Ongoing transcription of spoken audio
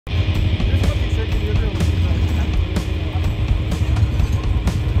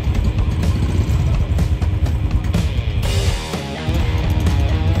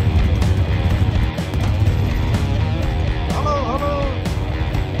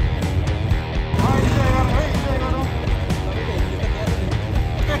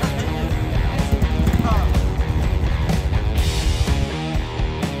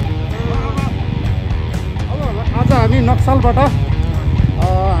नक्सलबाट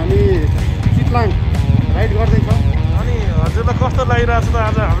हामी चितलाङ राइड गर्दैछौँ। अनि हजुरलाई कस्तो लागिरहेको छ त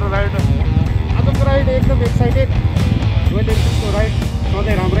आज हाम्रो राइड? आजको राइड एकदम एक्साइटेड। रोयल एनफिल्डको राइड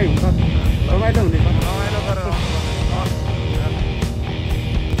सधैँ राम्रै हुन्छ, रमाइलो हुनेछ। रमाइलो गरेर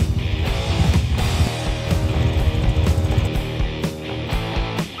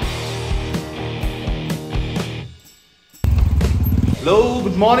Hello,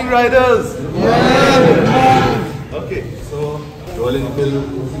 good morning riders. Good morning. Okay, so Royal Enfield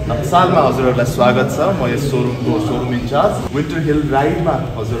Naxalमा हजुरहरूलाई स्वागत छ। म यस सोरुमको सोरुम इन्चार्ज। विन्टर हिल राइडमा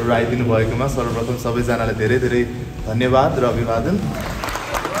हजुरहरू आइदिनु भएकोमा सर्वप्रथम सबैजनालाई धेरै धेरै धन्यवाद र अभिवादन।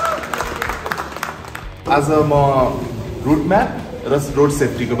 आज म रुट म्याप र रोड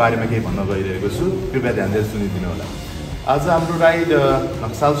सेफ्टीको बारेमा केही भन्न गइरहेको छु, कृपया ध्यान दिएर सुनिदिनु होला। आज हाम्रो राइड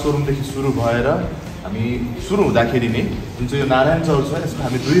नक्साल सोरुमदेखि सुरु भएर हामी सुरु हुँदाखेरि नै जुन चाहिँ यो नारायण चौर छ यसको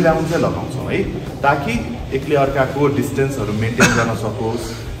हामी 2 राउन्ड चाहिँ लगाउँछौँ है, ताकि एकले अर्काको डिस्टेन्सहरू मेन्टेन गर्न सकोस्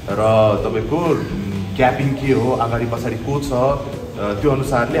र तपाईँको ग्यापिङ के हो, अगाडि पछाडि को छ, त्यो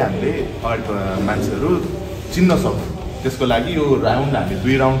अनुसारले हामीले अगाडि मान्छेहरू चिन्न सकौँ। त्यसको लागि यो राउन्ड हामी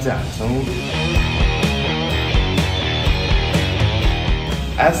 2 राउन्ड चाहिँ हान्छौँ।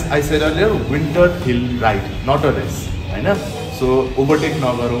 As I said earlier, winter hill ride not a race होइन। सो ओभरटेक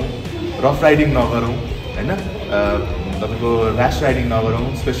नगरौँ, रफ राइडिङ नगरौँ होइन, तपाईँको ऱ्यास राइडिङ नगरौँ,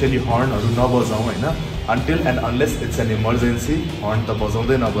 स्पेसली हर्नहरू नबजाउँ होइन। Until and unless it's an emergency horn त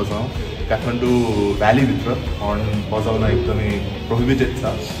बजाउँदै नबजाउँ। काठमाडौँ भ्यालीभित्र हर्न बजाउन एकदमै प्रोहिबिटेड छ।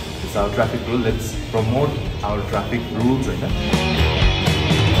 It's our traffic rule, let's promote our traffic rules होइन।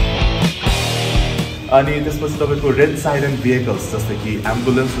 अनि त्यसपछि तपाईँको रेड साइरन भेहिकल्स जस्तै कि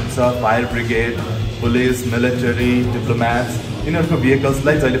एम्बुलेन्स हुन्छ, फायर ब्रिगेड, पुलिस, मिलिटरी, डिप्लोम्याट्स, यिनीहरूको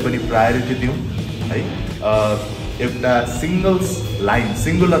भेहिकल्सलाई जहिले पनि प्रायोरिटी दिउँ है। एउटा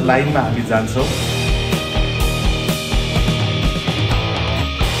सिङ्गुलर लाइनमा हामी जान्छौँ।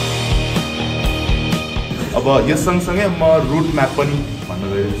 अब यस सँगसँगै म रुट म्याप पनि भन्न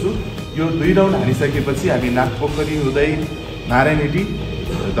गएको छु। यो 2 राउन्ड हानिसकेपछि हामी नागपोखरी हुँदै नारायणहिटी,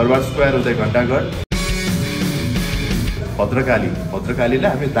 दरबार स्क्वायर हुँदै घण्टागढ, भद्रकालीलाई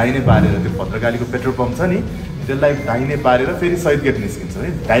हामी दाहिने पारेर, त्यो भद्रकालीको पेट्रोल पम्प छ नि त्यसलाई दाहिने पारेर फेरि सहिद गेट निस्किन्छौँ है।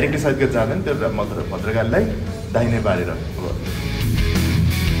 डाइरेक्टली सहिद गेट जाँदैन, त्यो भद्रकालीलाई दाहिने पारेर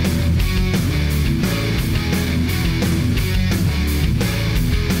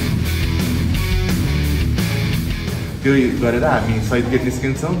त्यो गरेर हामी सहिद गेट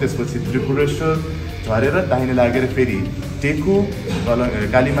निस्किन्छौँ। त्यसपछि त्रिपुरेश्वर झरेर दाहिने लागेर फेरि टेकु,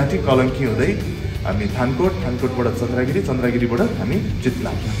 कालीमाटी, कलङ्की हुँदै हामी थानकोटबाट चन्द्रगिरीबाट हामी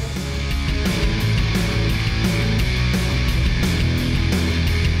चितलाङ।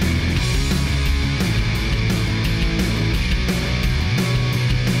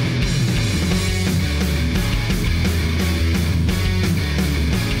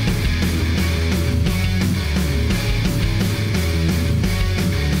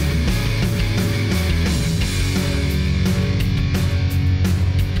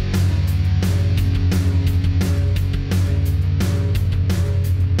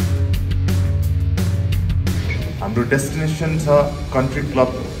 हाम्रो डेस्टिनेसन छ कन्ट्री क्लब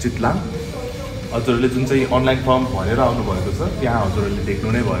चितलाङ। हजुरहरूले जुन चाहिँ अनलाइन फर्म भरेर आउनुभएको छ त्यहाँ हजुरहरूले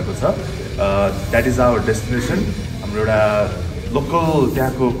देख्नु नै भएको छ। That is our destination. हाम्रो एउटा लोकल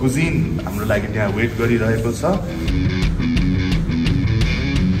त्यहाँको कुजिन हाम्रो लागि त्यहाँ वेट गरिरहेको छ।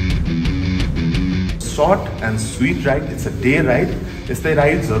 Short and sweet ride, it's a day ride. यस्तै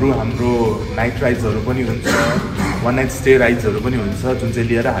राइड्सहरू हाम्रो नाइट राइड्सहरू पनि हुन्छ, 1 नाइट स्टे राइड्सहरू पनि हुन्छ, जुन चाहिँ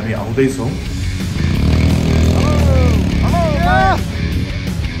लिएर हामी आउँदैछौँ।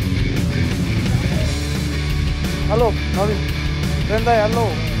 हेलो नवीन, ट्रेन दाइ, hello.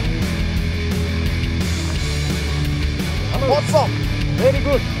 What's up? Very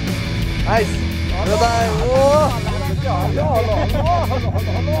good. Nice. Hello दाइ।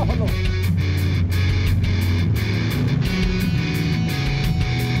 हेलो।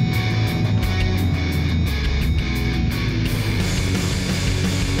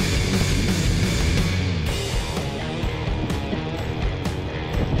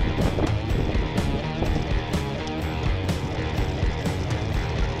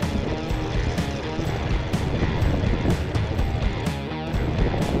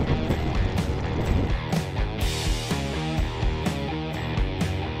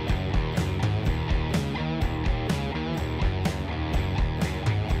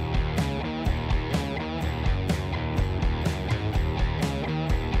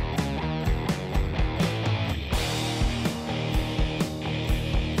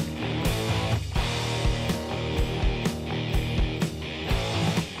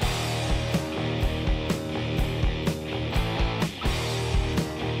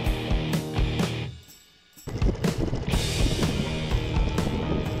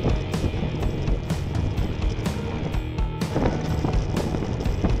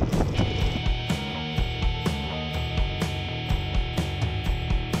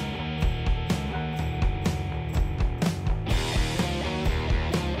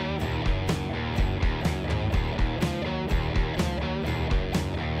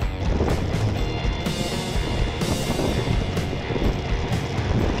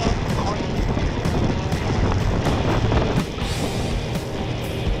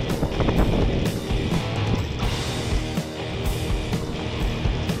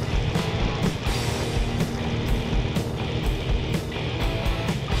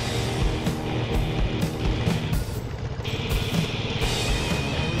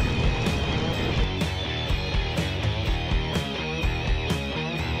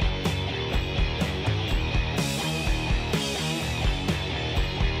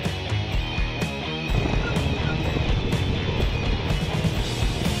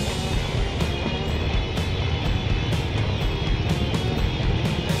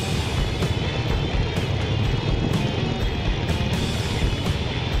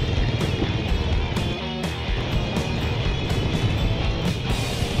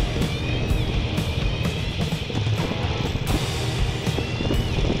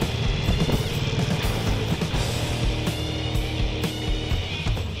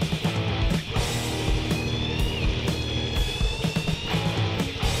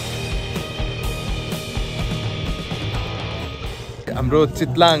 हाम्रो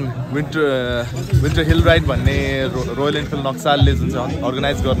चितलाङ विन्टर हिल राइड भन्ने रोयल एनफिल्ड नक्सालले जुन चाहिँ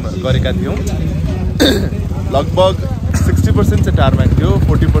अर्गनाइज गरेका थियौँ लगभग 60% चाहिँ टारम्याक थियो,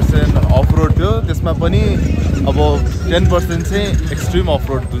 40% अफ रोड थियो। त्यसमा पनि अब 10% चाहिँ एक्सट्रिम अफ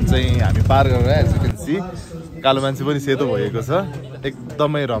रोड जुन चाहिँ हामी पार गरेर एज यु क्यान सी कालो मान्छे पनि सेतो भएको छ,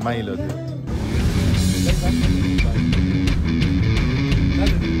 एकदमै रमाइलो थियो।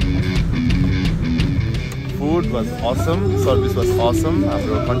 Food was awesome, service was awesome.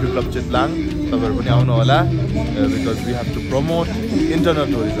 हाम्रो कन्ट्री क्लब चितलाङ तपाईहरु पनि आउनु होला because we have to promote internal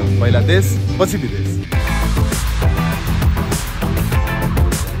tourism. पहिला देश पछि विदेश।